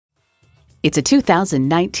It's a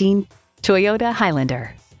 2019 Toyota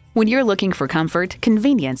Highlander. When you're looking for comfort,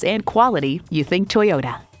 convenience, and quality, you think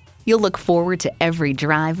Toyota. You'll look forward to every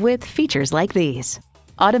drive with features like these: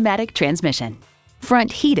 automatic transmission,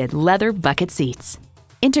 front heated leather bucket seats,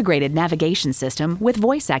 integrated navigation system with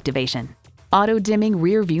voice activation, auto-dimming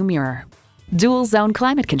rear view mirror, dual zone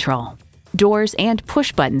climate control, doors and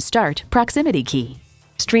push-button start proximity key,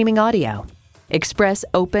 streaming audio, express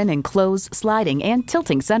open and close sliding and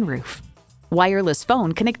tilting sunroof, wireless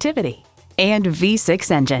phone connectivity, and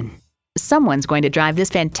V6 engine. Someone's going to drive this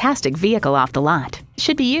fantastic vehicle off the lot.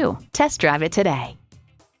 Should be you. Test drive it today.